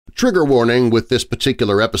Trigger warning with this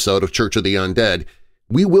particular episode of Church of the Undead,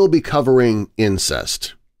 we will be covering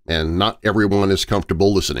incest, and not everyone is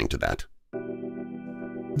comfortable listening to that.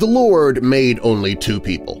 The Lord made only two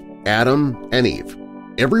people, Adam and Eve.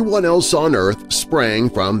 Everyone else on earth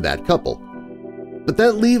sprang from that couple. But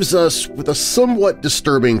that leaves us with a somewhat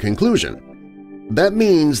disturbing conclusion. That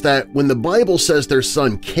means that when the Bible says their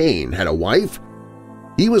son Cain had a wife,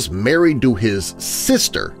 he was married to his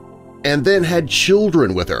sister and then had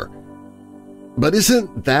children with her. But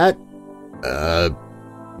isn't that,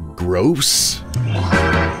 gross?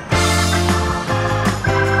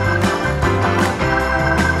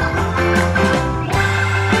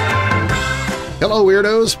 Hello,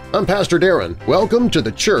 Weirdos! I'm Pastor Darren. Welcome to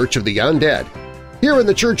the Church of the Undead. Here in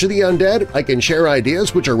the Church of the Undead, I can share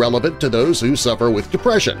ideas which are relevant to those who suffer with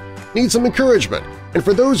depression, need some encouragement, and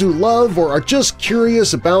for those who love or are just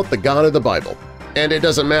curious about the God of the Bible. And it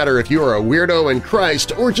doesn't matter if you are a weirdo in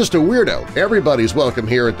Christ or just a weirdo, everybody's welcome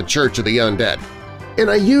here at the Church of the Undead.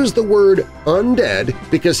 And I use the word undead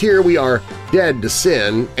because here we are dead to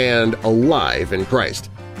sin and alive in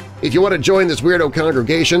Christ. If you want to join this weirdo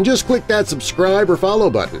congregation, just click that subscribe or follow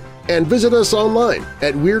button and visit us online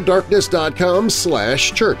at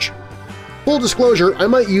weirddarkness.com/church. Full disclosure, I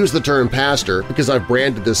might use the term pastor because I've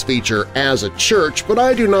branded this feature as a church, but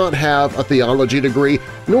I do not have a theology degree,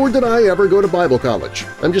 nor did I ever go to Bible college.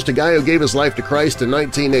 I'm just a guy who gave his life to Christ in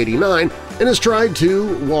 1989 and has tried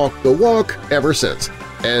to walk the walk ever since,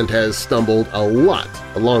 and has stumbled a lot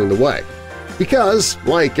along the way. Because,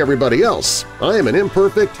 like everybody else, I am an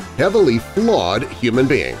imperfect, heavily flawed human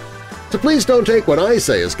being. So please don't take what I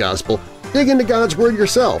say as gospel. Dig into God's Word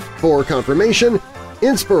yourself for confirmation,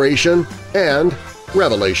 inspiration, and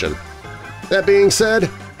revelation. That being said,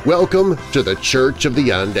 welcome to the Church of the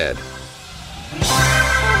Undead.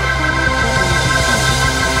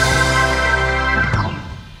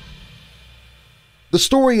 The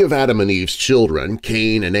story of Adam and Eve's children,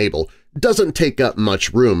 Cain and Abel, doesn't take up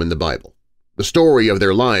much room in the Bible. The story of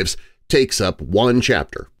their lives takes up one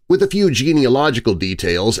chapter, with a few genealogical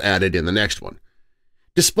details added in the next one.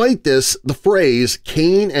 Despite this, the phrase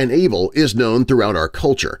Cain and Abel is known throughout our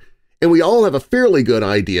culture, and we all have a fairly good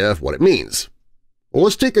idea of what it means. Well,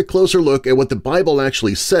 let's take a closer look at what the Bible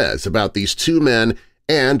actually says about these two men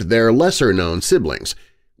and their lesser-known siblings,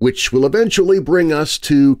 which will eventually bring us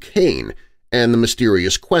to Cain and the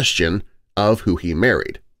mysterious question of who he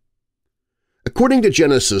married. According to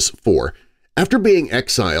Genesis 4, after being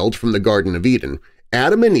exiled from the Garden of Eden,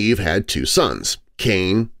 Adam and Eve had two sons,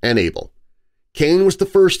 Cain and Abel. Cain was the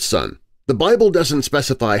first son. The Bible doesn't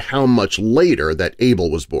specify how much later that Abel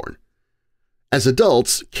was born. As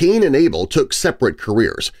adults, Cain and Abel took separate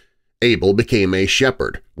careers. Abel became a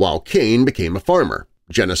shepherd, while Cain became a farmer,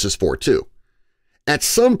 Genesis 4:2. At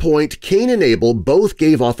some point, Cain and Abel both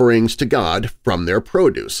gave offerings to God from their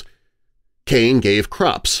produce. Cain gave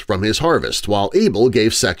crops from his harvest, while Abel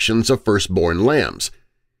gave sections of firstborn lambs.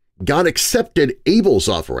 God accepted Abel's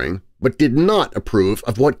offering, but did not approve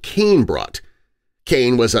of what Cain brought.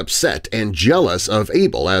 Cain was upset and jealous of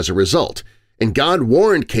Abel as a result, and God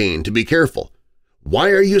warned Cain to be careful.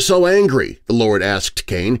 "Why are you so angry?" the Lord asked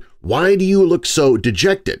Cain. "Why do you look so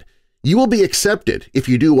dejected? You will be accepted if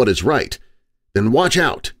you do what is right. Then watch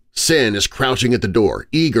out. Sin is crouching at the door,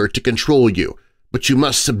 eager to control you, but you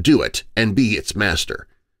must subdue it and be its master."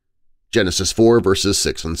 Genesis 4 verses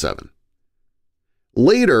 6 and 7.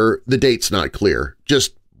 Later, the date's not clear,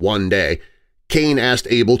 just one day, Cain asked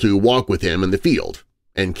Abel to walk with him in the field,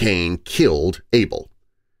 and Cain killed Abel.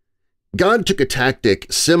 God took a tactic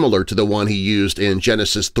similar to the one he used in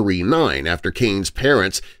Genesis 3:9 after Cain's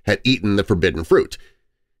parents had eaten the forbidden fruit.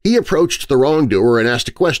 He approached the wrongdoer and asked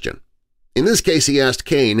a question. In this case, he asked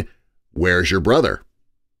Cain, "Where's your brother?"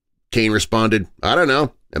 Cain responded, "I don't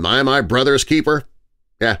know. Am I my brother's keeper?"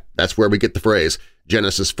 Yeah, that's where we get the phrase,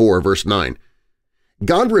 Genesis 4 verse 9.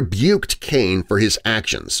 God rebuked Cain for his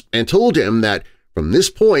actions and told him that from this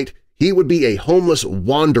point he would be a homeless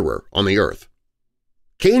wanderer on the earth.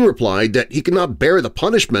 Cain replied that he could not bear the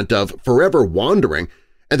punishment of forever wandering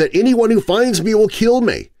and that anyone who finds me will kill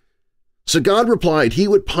me. So God replied he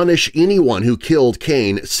would punish anyone who killed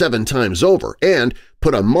Cain 7 times over and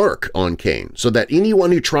put a mark on Cain so that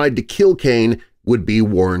anyone who tried to kill Cain would be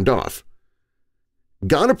warned off.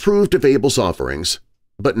 God approved of Abel's offerings,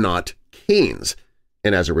 but not Cain's,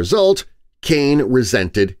 and as a result, Cain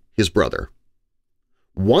resented his brother.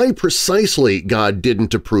 Why precisely God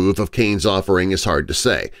didn't approve of Cain's offering is hard to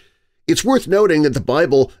say. It's worth noting that the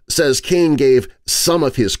Bible says Cain gave some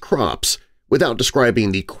of his crops without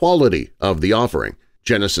describing the quality of the offering,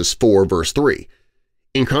 Genesis 4 verse 3.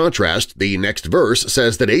 In contrast, the next verse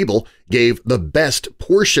says that Abel gave the best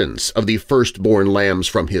portions of the firstborn lambs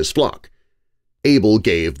from his flock. Abel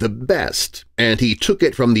gave the best, and he took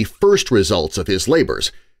it from the first results of his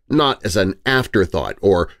labors, not as an afterthought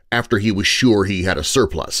or after he was sure he had a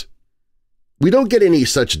surplus. We don't get any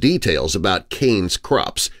such details about Cain's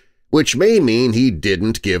crops, which may mean he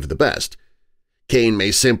didn't give the best. Cain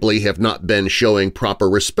may simply have not been showing proper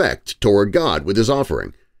respect toward God with his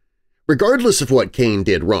offering. Regardless of what Cain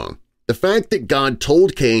did wrong, the fact that God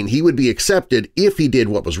told Cain he would be accepted if he did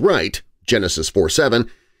what was right, Genesis 4:7,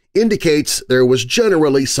 indicates there was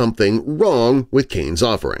generally something wrong with Cain's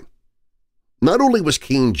offering. Not only was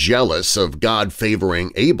Cain jealous of God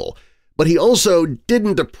favoring Abel, but he also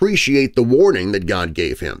didn't appreciate the warning that God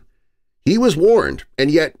gave him. He was warned,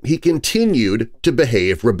 and yet he continued to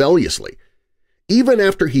behave rebelliously. Even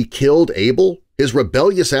after he killed Abel, his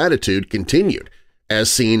rebellious attitude continued, as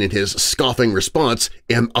seen in his scoffing response,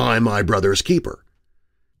 "Am I my brother's keeper?"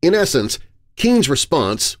 In essence, Cain's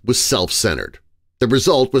response was self-centered. The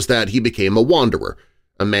result was that he became a wanderer,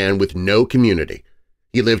 a man with no community.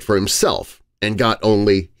 He lived for himself and got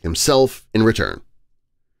only himself in return.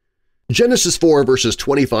 Genesis 4 verses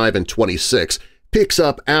 25 and 26 picks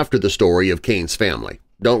up after the story of Cain's family.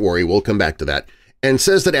 Don't worry, we'll come back to that, and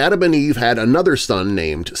says that Adam and Eve had another son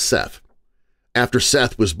named Seth. After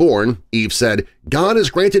Seth was born, Eve said, "God has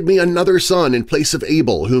granted me another son in place of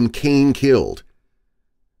Abel, whom Cain killed."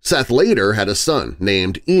 Seth later had a son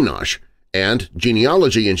named Enosh, and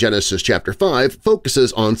genealogy in Genesis chapter 5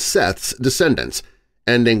 focuses on Seth's descendants,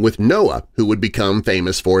 ending with Noah, who would become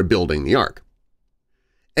famous for building the ark.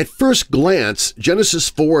 At first glance, Genesis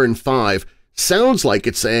 4 and 5 sounds like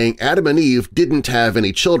it's saying Adam and Eve didn't have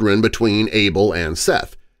any children between Abel and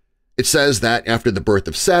Seth. It says that after the birth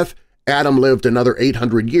of Seth, Adam lived another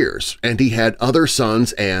 800 years, and he had other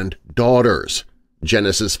sons and daughters,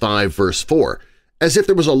 Genesis 5 verse 4, as if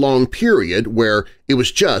there was a long period where it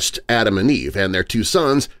was just Adam and Eve and their two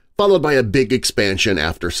sons, followed by a big expansion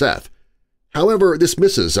after Seth. However, this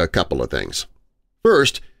misses a couple of things.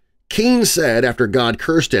 First, Cain said after God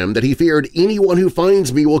cursed him that he feared anyone who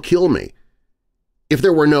finds me will kill me. If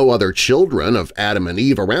there were no other children of Adam and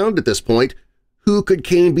Eve around at this point, who could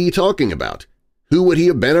Cain be talking about? Who would he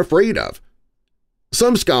have been afraid of?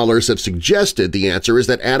 Some scholars have suggested the answer is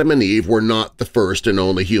that Adam and Eve were not the first and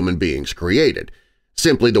only human beings created,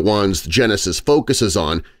 simply the ones Genesis focuses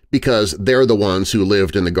on because they're the ones who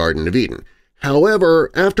lived in the Garden of Eden.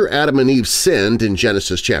 However, after Adam and Eve sinned in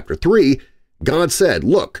Genesis chapter 3, God said,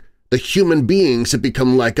 "Look, the human beings have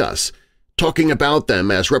become like us," talking about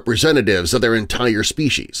them as representatives of their entire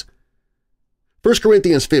species. 1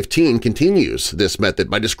 Corinthians 15 continues this method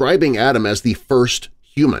by describing Adam as the first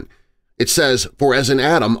human. It says, "For as in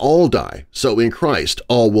Adam all die, so in Christ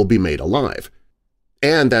all will be made alive,"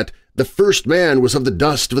 and that the first man was of the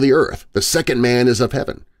dust of the earth, the second man is of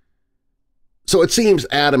heaven. So it seems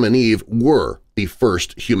Adam and Eve were the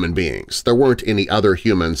first human beings. There weren't any other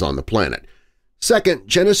humans on the planet. Second,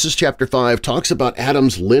 Genesis chapter 5 talks about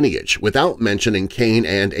Adam's lineage without mentioning Cain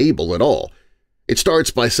and Abel at all. It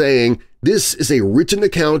starts by saying, "This is a written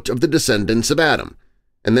account of the descendants of Adam,"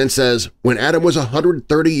 and then says, "When Adam was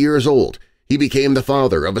 130 years old, he became the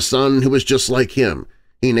father of a son who was just like him.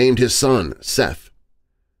 He named his son Seth."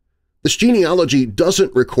 This genealogy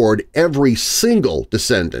doesn't record every single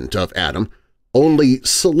descendant of Adam, only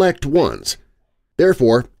select ones.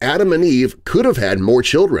 Therefore, Adam and Eve could have had more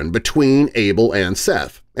children between Abel and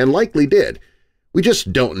Seth, and likely did. We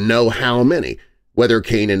just don't know how many, whether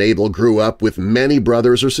Cain and Abel grew up with many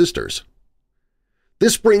brothers or sisters.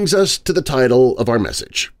 This brings us to the title of our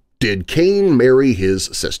message, Did Cain Marry His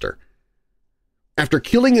Sister? After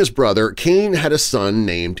killing his brother, Cain had a son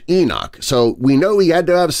named Enoch, so we know he had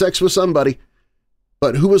to have sex with somebody.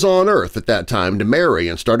 But who was on earth at that time to marry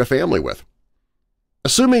and start a family with?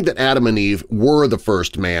 Assuming that Adam and Eve were the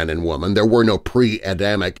first man and woman, there were no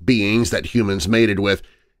pre-Adamic beings that humans mated with,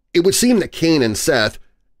 it would seem that Cain and Seth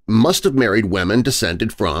must have married women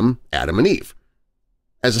descended from Adam and Eve.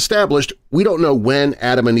 As established, we don't know when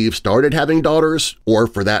Adam and Eve started having daughters, or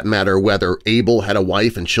for that matter whether Abel had a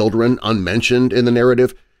wife and children unmentioned in the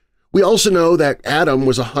narrative. We also know that Adam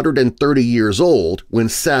was 130 years old when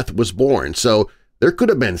Seth was born, so there could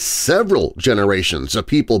have been several generations of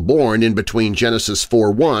people born in between Genesis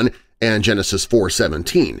 4:1 and Genesis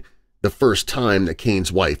 4:17, the first time that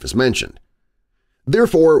Cain's wife is mentioned.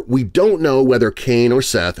 Therefore, we don't know whether Cain or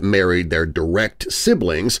Seth married their direct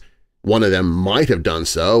siblings. One of them might have done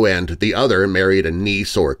so, and the other married a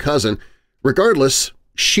niece or a cousin. Regardless,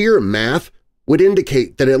 sheer math would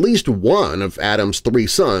indicate that at least one of Adam's 3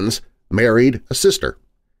 sons married a sister.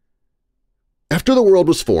 After the world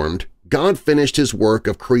was formed, God finished His work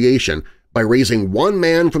of creation by raising one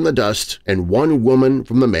man from the dust and one woman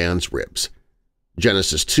from the man's ribs.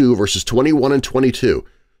 Genesis 2 verses 21 and 22,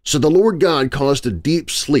 "So the Lord God caused a deep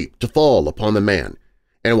sleep to fall upon the man,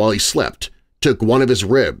 and while he slept, took one of his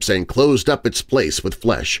ribs and closed up its place with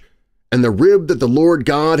flesh. And the rib that the Lord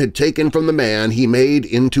God had taken from the man he made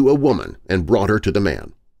into a woman and brought her to the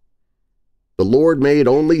man." The Lord made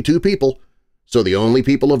only two people, so the only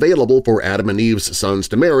people available for Adam and Eve's sons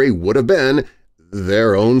to marry would have been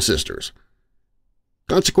their own sisters.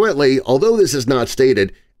 Consequently, although this is not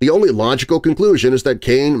stated, the only logical conclusion is that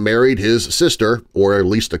Cain married his sister, or at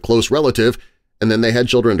least a close relative, and then they had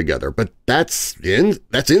children together. But that's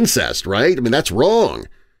incest, right? I mean, that's wrong.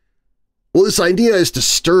 Well, this idea is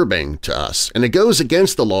disturbing to us, and it goes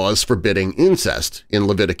against the laws forbidding incest in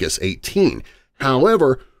Leviticus 18.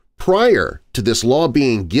 However, prior to this law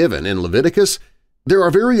being given in Leviticus, there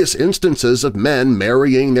are various instances of men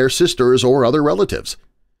marrying their sisters or other relatives.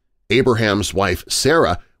 Abraham's wife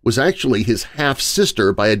Sarah was actually his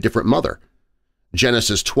half-sister by a different mother.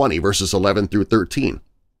 Genesis 20 verses 11 through 13.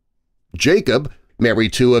 Jacob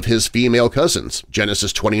married two of his female cousins,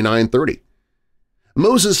 Genesis 29:30.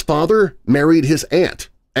 Moses' father married his aunt,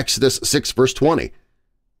 Exodus 6 verse 20.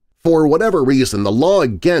 For whatever reason, the law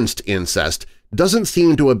against incest doesn't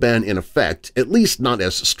seem to have been in effect, at least not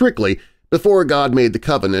as strictly, before God made the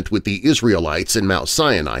covenant with the Israelites in Mount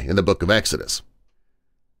Sinai in the book of Exodus.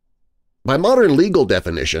 By modern legal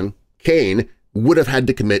definition, Cain would have had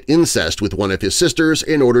to commit incest with one of his sisters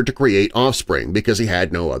in order to create offspring because he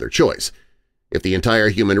had no other choice. If the entire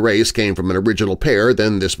human race came from an original pair,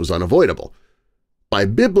 then this was unavoidable. By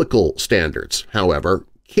biblical standards, however,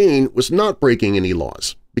 Cain was not breaking any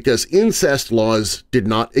laws because incest laws did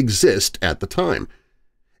not exist at the time.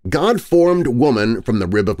 God formed woman from the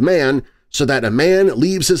rib of man so that a man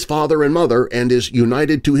leaves his father and mother and is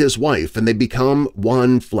united to his wife, and they become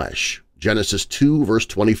one flesh. Genesis 2 verse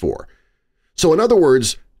 24. So in other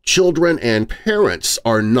words, children and parents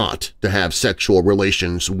are not to have sexual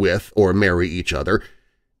relations with or marry each other,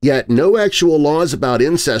 yet no actual laws about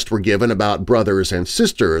incest were given about brothers and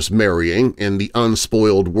sisters marrying in the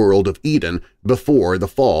unspoiled world of Eden before the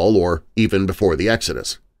fall or even before the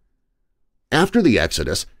Exodus. After the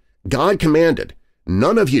Exodus, God commanded,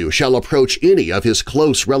 "None of you shall approach any of his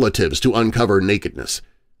close relatives to uncover nakedness."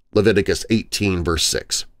 Leviticus 18 verse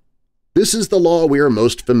 6. This is the law we are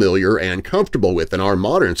most familiar and comfortable with in our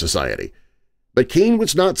modern society. But Cain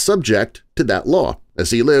was not subject to that law,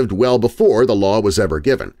 as he lived well before the law was ever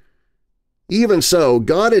given. Even so,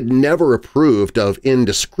 God had never approved of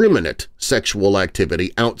indiscriminate sexual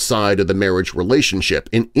activity outside of the marriage relationship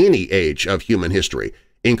in any age of human history,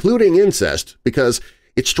 including incest, because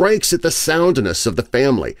it strikes at the soundness of the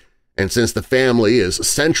family, and since the family is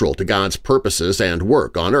central to God's purposes and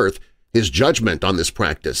work on earth, His judgment on this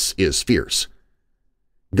practice is fierce.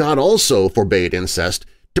 God also forbade incest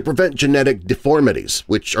to prevent genetic deformities,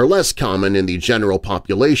 which are less common in the general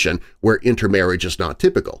population where intermarriage is not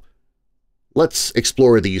typical. Let's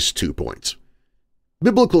explore these 2 points.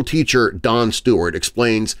 Biblical teacher Don Stewart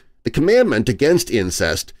explains the commandment against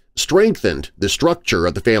incest strengthened the structure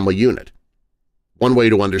of the family unit. One way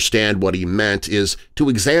to understand what he meant is to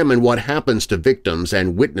examine what happens to victims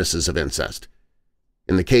and witnesses of incest.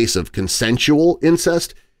 In the case of consensual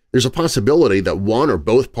incest, there's a possibility that one or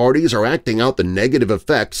both parties are acting out the negative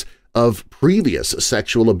effects of previous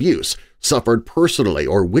sexual abuse suffered personally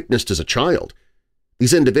or witnessed as a child.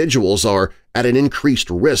 These individuals are at an increased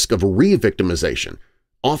risk of re-victimization,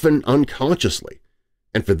 often unconsciously,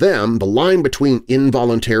 and for them the line between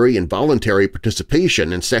involuntary and voluntary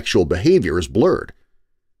participation in sexual behavior is blurred.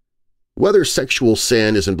 Whether sexual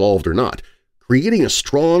sin is involved or not, creating a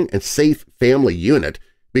strong and safe family unit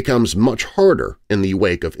becomes much harder in the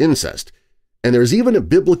wake of incest, and there's even a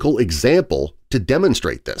biblical example to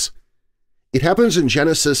demonstrate this. It happens in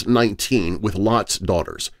Genesis 19 with Lot's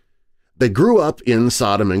daughters. They grew up in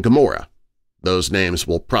Sodom and Gomorrah. Those names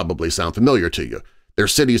will probably sound familiar to you. They're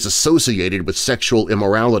cities associated with sexual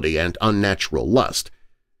immorality and unnatural lust.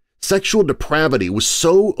 Sexual depravity was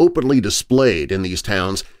so openly displayed in these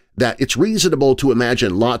towns that it's reasonable to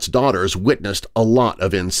imagine Lot's daughters witnessed a lot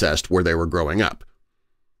of incest where they were growing up.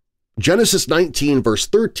 Genesis 19 verse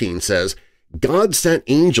 13 says, "God sent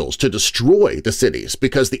angels to destroy the cities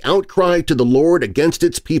because the outcry to the Lord against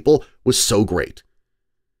its people was so great."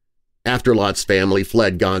 After Lot's family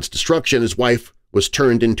fled God's destruction, his wife was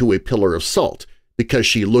turned into a pillar of salt because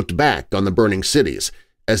she looked back on the burning cities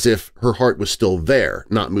as if her heart was still there,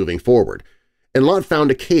 not moving forward, and Lot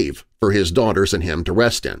found a cave for his daughters and him to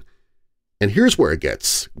rest in. And here's where it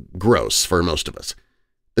gets gross for most of us.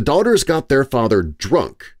 The the daughters got their father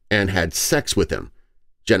drunk and had sex with him.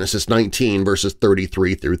 Genesis 19 verses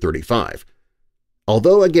 33 through 35.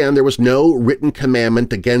 Although, again, there was no written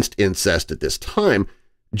commandment against incest at this time,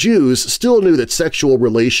 Jews still knew that sexual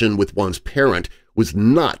relation with one's parent was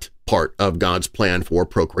not part of God's plan for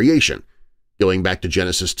procreation, going back to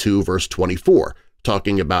Genesis 2 verse 24,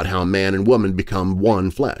 talking about how man and woman become one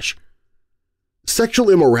flesh. Sexual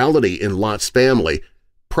immorality in Lot's family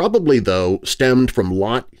probably, though, stemmed from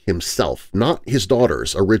Lot himself, not his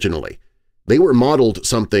daughters originally. They were modeled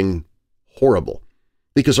something horrible,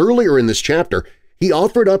 because earlier in this chapter he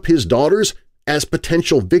offered up his daughters as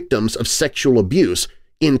potential victims of sexual abuse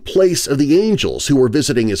in place of the angels who were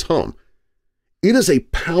visiting his home. It is a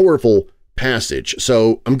powerful passage,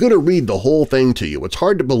 so I'm going to read the whole thing to you. It's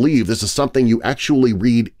hard to believe this is something you actually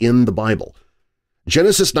read in the Bible.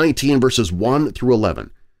 Genesis 19 verses 1 through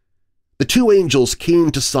 11. The two angels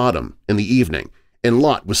came to Sodom in the evening, and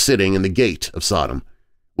Lot was sitting in the gate of Sodom.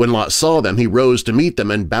 When Lot saw them, he rose to meet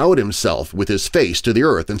them and bowed himself with his face to the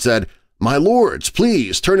earth and said, "My lords,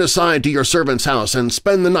 please turn aside to your servant's house and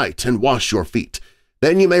spend the night and wash your feet.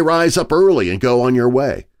 Then you may rise up early and go on your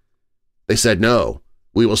way." They said, "No,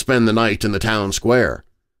 we will spend the night in the town square."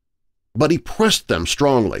 But he pressed them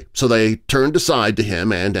strongly, so they turned aside to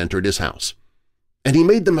him and entered his house. And he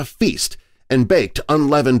made them a feast and baked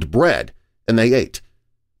unleavened bread, and they ate.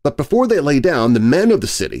 But before they lay down, the men of the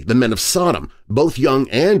city, the men of Sodom, both young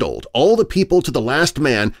and old, all the people to the last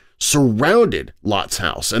man, surrounded Lot's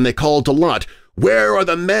house, and they called to Lot, "Where are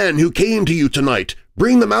the men who came to you tonight?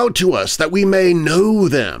 Bring them out to us, that we may know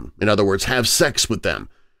them," in other words, have sex with them.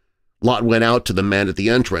 Lot went out to the men at the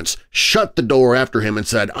entrance, shut the door after him, and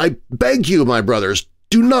said, "I beg you, my brothers,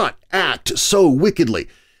 do not act so wickedly.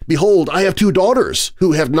 Behold, I have two daughters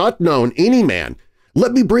who have not known any man.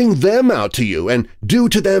 Let me bring them out to you, and do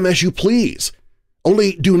to them as you please.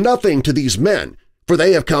 Only do nothing to these men, for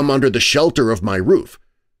they have come under the shelter of my roof."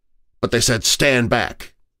 But they said, "Stand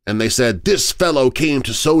back." And they said, "This fellow came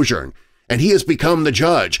to sojourn, and he has become the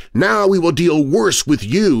judge. Now we will deal worse with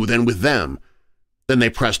you than with them." Then they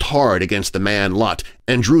pressed hard against the man Lot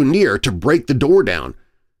and drew near to break the door down.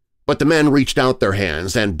 But the men reached out their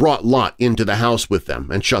hands and brought Lot into the house with them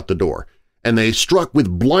and shut the door. And they struck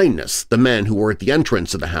with blindness the men who were at the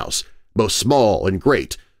entrance of the house, both small and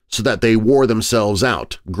great, so that they wore themselves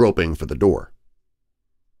out, groping for the door.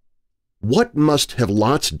 What must have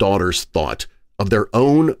Lot's daughters thought of their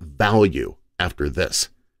own value after this?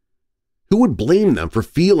 Who would blame them for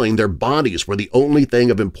feeling their bodies were the only thing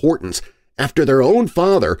of importance after their own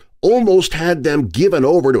father almost had them given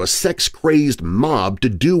over to a sex-crazed mob to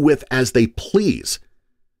do with as they please?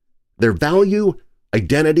 Their value,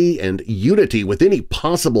 identity, and unity with any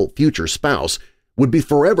possible future spouse would be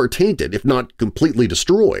forever tainted, if not completely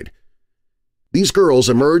destroyed. These girls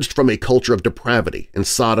emerged from a culture of depravity in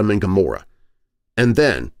Sodom and Gomorrah, and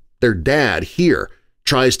then their dad here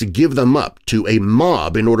tries to give them up to a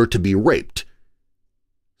mob in order to be raped.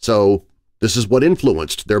 So this is what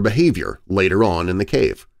influenced their behavior later on in the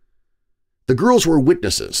cave. The girls were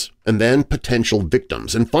witnesses and then potential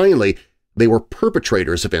victims, and finally they were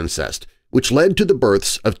perpetrators of incest, which led to the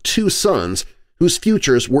births of two sons whose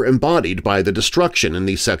futures were embodied by the destruction in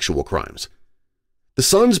these sexual crimes. The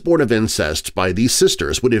sons born of incest by these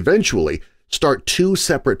sisters would eventually start two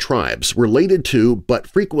separate tribes related to but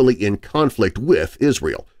frequently in conflict with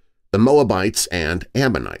Israel, the Moabites and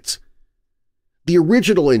Ammonites. The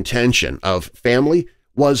original intention of family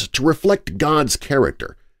was to reflect God's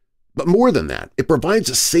character, but more than that, it provides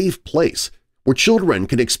a safe place where children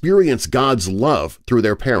can experience God's love through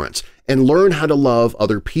their parents and learn how to love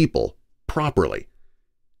other people properly.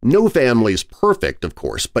 No family is perfect, of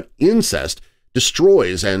course, but incest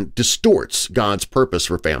destroys and distorts God's purpose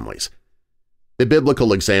for families. The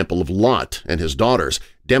biblical example of Lot and his daughters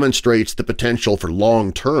demonstrates the potential for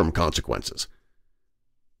long-term consequences.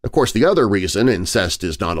 Of course, the other reason incest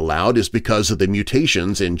is not allowed is because of the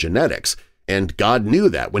mutations in genetics, and God knew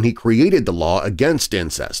that when He created the law against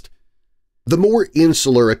incest. The more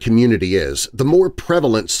insular a community is, the more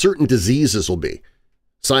prevalent certain diseases will be.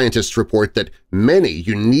 Scientists report that many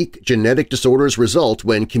unique genetic disorders result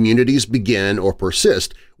when communities begin or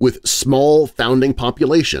persist with small founding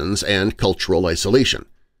populations and cultural isolation.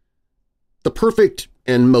 The perfect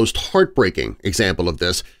and most heartbreaking example of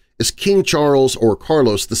this is King Charles or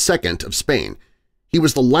Carlos II of Spain. He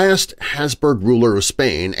was the last Habsburg ruler of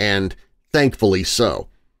Spain, and thankfully so.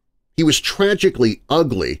 He was tragically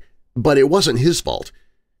ugly, but it wasn't his fault.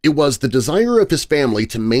 It was the desire of his family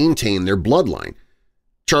to maintain their bloodline.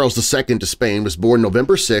 Charles II of Spain was born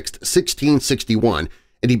November 6, 1661,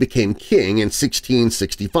 and he became king in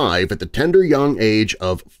 1665 at the tender young age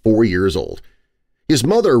of 4 years old. His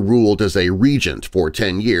mother ruled as a regent for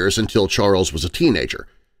 10 years until Charles was a teenager.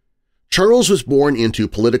 Charles was born into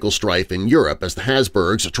political strife in Europe as the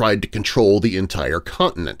Habsburgs tried to control the entire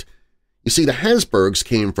continent. You see, the Habsburgs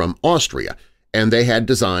came from Austria, and they had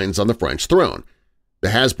designs on the French throne. The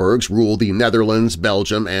Habsburgs ruled the Netherlands,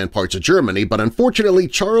 Belgium, and parts of Germany, but unfortunately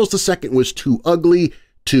Charles II was too ugly,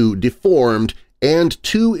 too deformed, and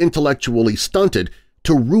too intellectually stunted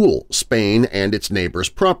to rule Spain and its neighbors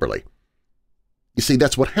properly. You see,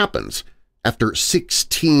 that's what happens after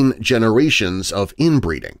 16 generations of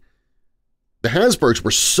inbreeding. The Habsburgs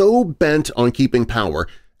were so bent on keeping power,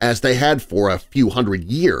 as they had for a few hundred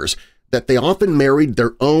years, that they often married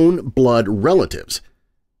their own blood relatives.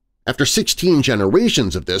 After 16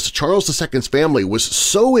 generations of this, Charles II's family was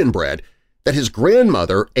so inbred that his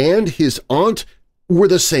grandmother and his aunt were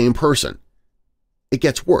the same person. It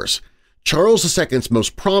gets worse. Charles II's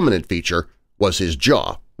most prominent feature was his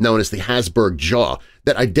jaw, known as the Habsburg jaw,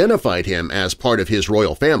 that identified him as part of his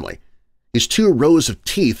royal family. His 2 rows of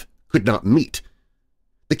teeth could not meet.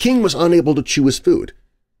 The king was unable to chew his food.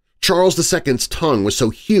 Charles II's tongue was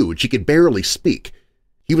so huge he could barely speak.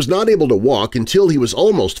 He was not able to walk until he was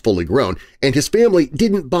almost fully grown, and his family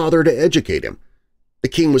didn't bother to educate him. The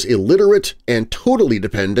king was illiterate and totally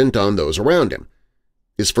dependent on those around him.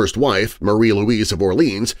 His first wife, Marie-Louise of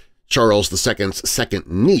Orleans, Charles II's second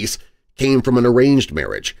niece, came from an arranged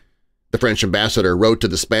marriage. The French ambassador wrote to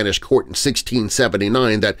the Spanish court in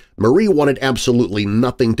 1679 that Marie wanted absolutely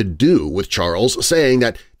nothing to do with Charles, saying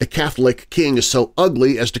that the Catholic king is so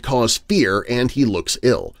ugly as to cause fear and he looks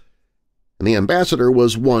ill. And the ambassador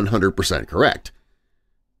was 100% correct.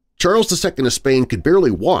 Charles II of Spain could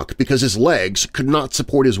barely walk because his legs could not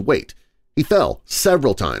support his weight. He fell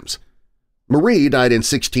several times. Marie died in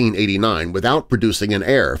 1689 without producing an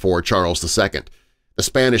heir for Charles II. The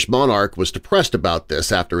Spanish monarch was depressed about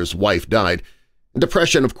this after his wife died.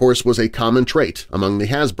 Depression, of course, was a common trait among the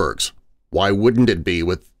Habsburgs. Why wouldn't it be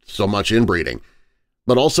with so much inbreeding?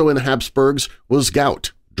 But also in the Habsburgs was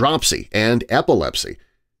gout, dropsy, and epilepsy.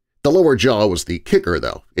 The lower jaw was the kicker,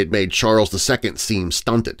 though. It made Charles II seem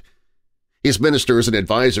stunted. His ministers and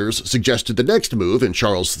advisors suggested the next move in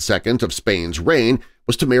Charles II of Spain's reign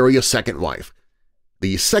was to marry a second wife.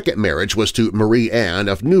 The second marriage was to Marie Anne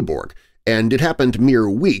of Neuburg, and it happened mere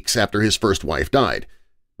weeks after his first wife died.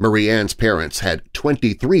 Marie Anne's parents had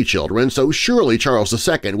 23 children, so surely Charles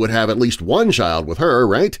II would have at least one child with her,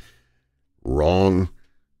 right? Wrong.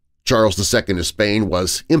 Charles II of Spain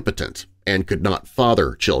was impotent and could not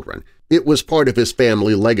father children. It was part of his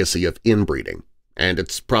family legacy of inbreeding. And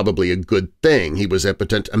it's probably a good thing he was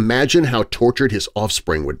impotent. Imagine how tortured his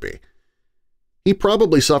offspring would be. He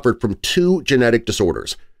probably suffered from 2 genetic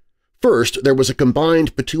disorders. First, there was a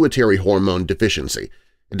combined pituitary hormone deficiency,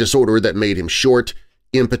 a disorder that made him short,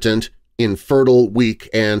 impotent, infertile, weak,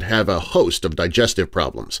 and have a host of digestive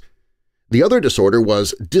problems. The other disorder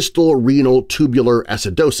was distal renal tubular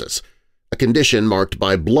acidosis, a condition marked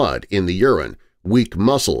by blood in the urine, weak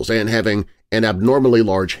muscles, and having an abnormally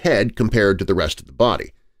large head compared to the rest of the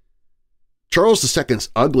body. Charles II's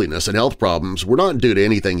ugliness and health problems were not due to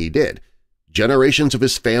anything he did. Generations of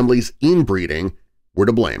his family's inbreeding were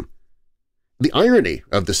to blame. The irony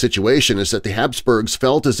of the situation is that the Habsburgs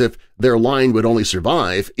felt as if their line would only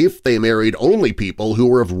survive if they married only people who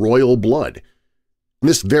were of royal blood.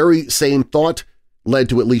 This very same thought led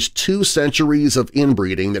to at least 2 centuries of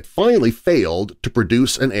inbreeding that finally failed to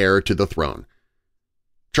produce an heir to the throne.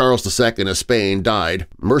 Charles II of Spain died,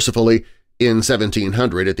 mercifully, in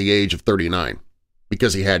 1700 at the age of 39.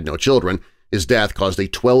 Because he had no children, his death caused a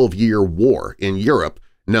 12-year war in Europe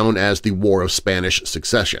known as the War of Spanish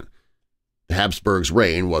Succession. The Habsburgs'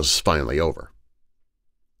 reign was finally over.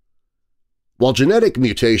 While genetic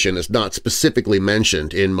mutation is not specifically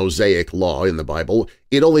mentioned in Mosaic law in the Bible,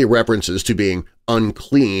 it only references to being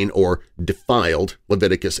unclean or defiled,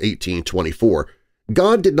 Leviticus 18:24.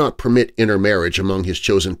 God did not permit intermarriage among his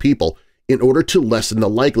chosen people in order to lessen the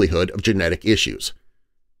likelihood of genetic issues.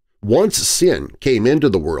 Once sin came into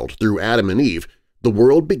the world through Adam and Eve, the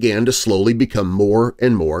world began to slowly become more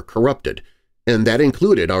and more corrupted, and that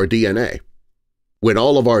included our DNA. When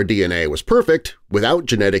all of our DNA was perfect, without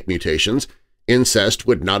genetic mutations, incest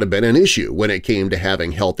would not have been an issue when it came to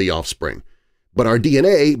having healthy offspring. But our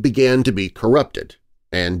DNA began to be corrupted,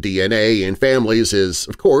 and DNA in families is,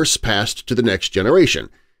 of course, passed to the next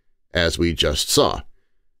generation, as we just saw.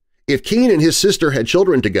 If Cain and his sister had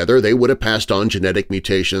children together, they would have passed on genetic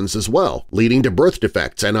mutations as well, leading to birth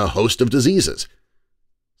defects and a host of diseases.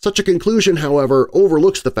 Such a conclusion, however,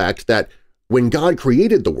 overlooks the fact that When God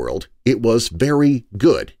created the world, it was very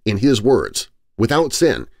good in His words, without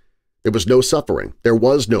sin. There was no suffering. There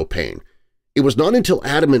was no pain. It was not until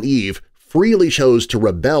Adam and Eve freely chose to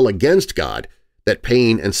rebel against God that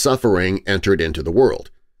pain and suffering entered into the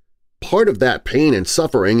world. Part of that pain and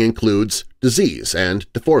suffering includes disease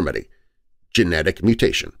and deformity, genetic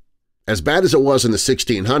mutation. As bad as it was in the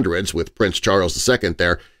 1600s with Prince Charles II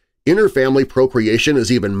there, interfamily procreation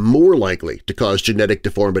is even more likely to cause genetic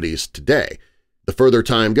deformities today. The further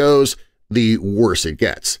time goes, the worse it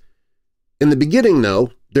gets. In the beginning,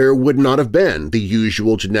 though, there would not have been the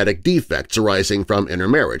usual genetic defects arising from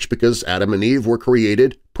intermarriage because Adam and Eve were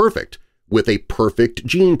created perfect, with a perfect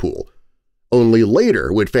gene pool. Only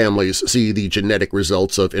later would families see the genetic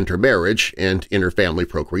results of intermarriage and interfamily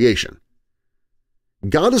procreation.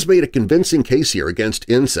 God has made a convincing case here against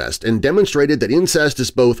incest and demonstrated that incest is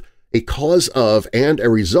both a cause of and a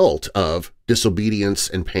result of disobedience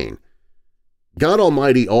and pain. God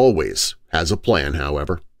Almighty always has a plan,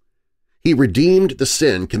 however. He redeemed the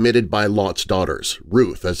sin committed by Lot's daughters,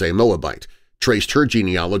 Ruth as a Moabite, traced her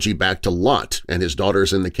genealogy back to Lot and his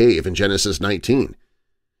daughters in the cave in Genesis 19.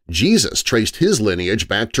 Jesus traced his lineage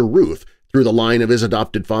back to Ruth through the line of his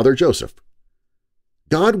adopted father Joseph.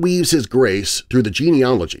 God weaves His grace through the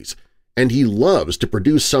genealogies, and He loves to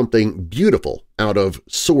produce something beautiful out of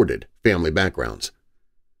sordid family backgrounds.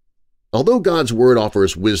 Although God's Word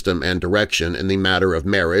offers wisdom and direction in the matter of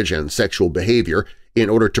marriage and sexual behavior in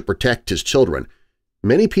order to protect His children,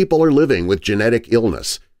 many people are living with genetic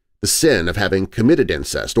illness, the sin of having committed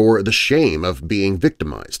incest, or the shame of being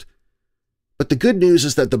victimized. But the good news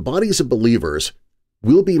is that the bodies of believers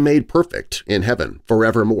will be made perfect in heaven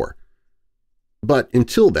forevermore. But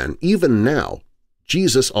until then, even now,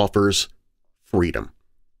 Jesus offers freedom.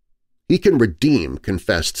 He can redeem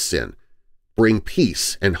confessed sin, bring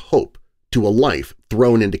peace and hope to a life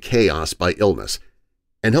thrown into chaos by illness,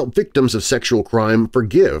 and help victims of sexual crime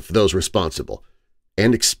forgive those responsible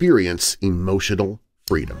and experience emotional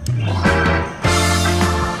freedom.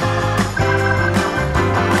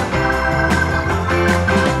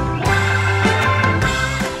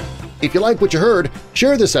 If you like what you heard,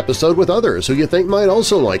 share this episode with others who you think might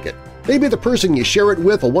also like it. Maybe the person you share it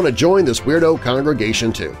with will want to join this weirdo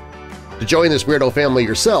congregation too. To join this weirdo family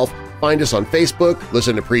yourself, find us on Facebook,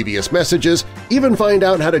 listen to previous messages, even find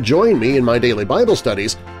out how to join me in my daily Bible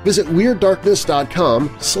studies, visit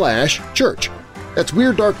WeirdDarkness.com/church. That's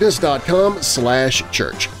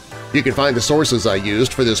WeirdDarkness.com/church. You can find the sources I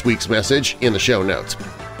used for this week's message in the show notes.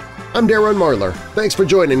 I'm Darren Marlar. Thanks for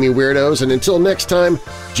joining me, Weirdos, and until next time,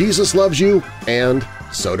 Jesus loves you, and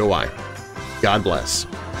so do I. God bless.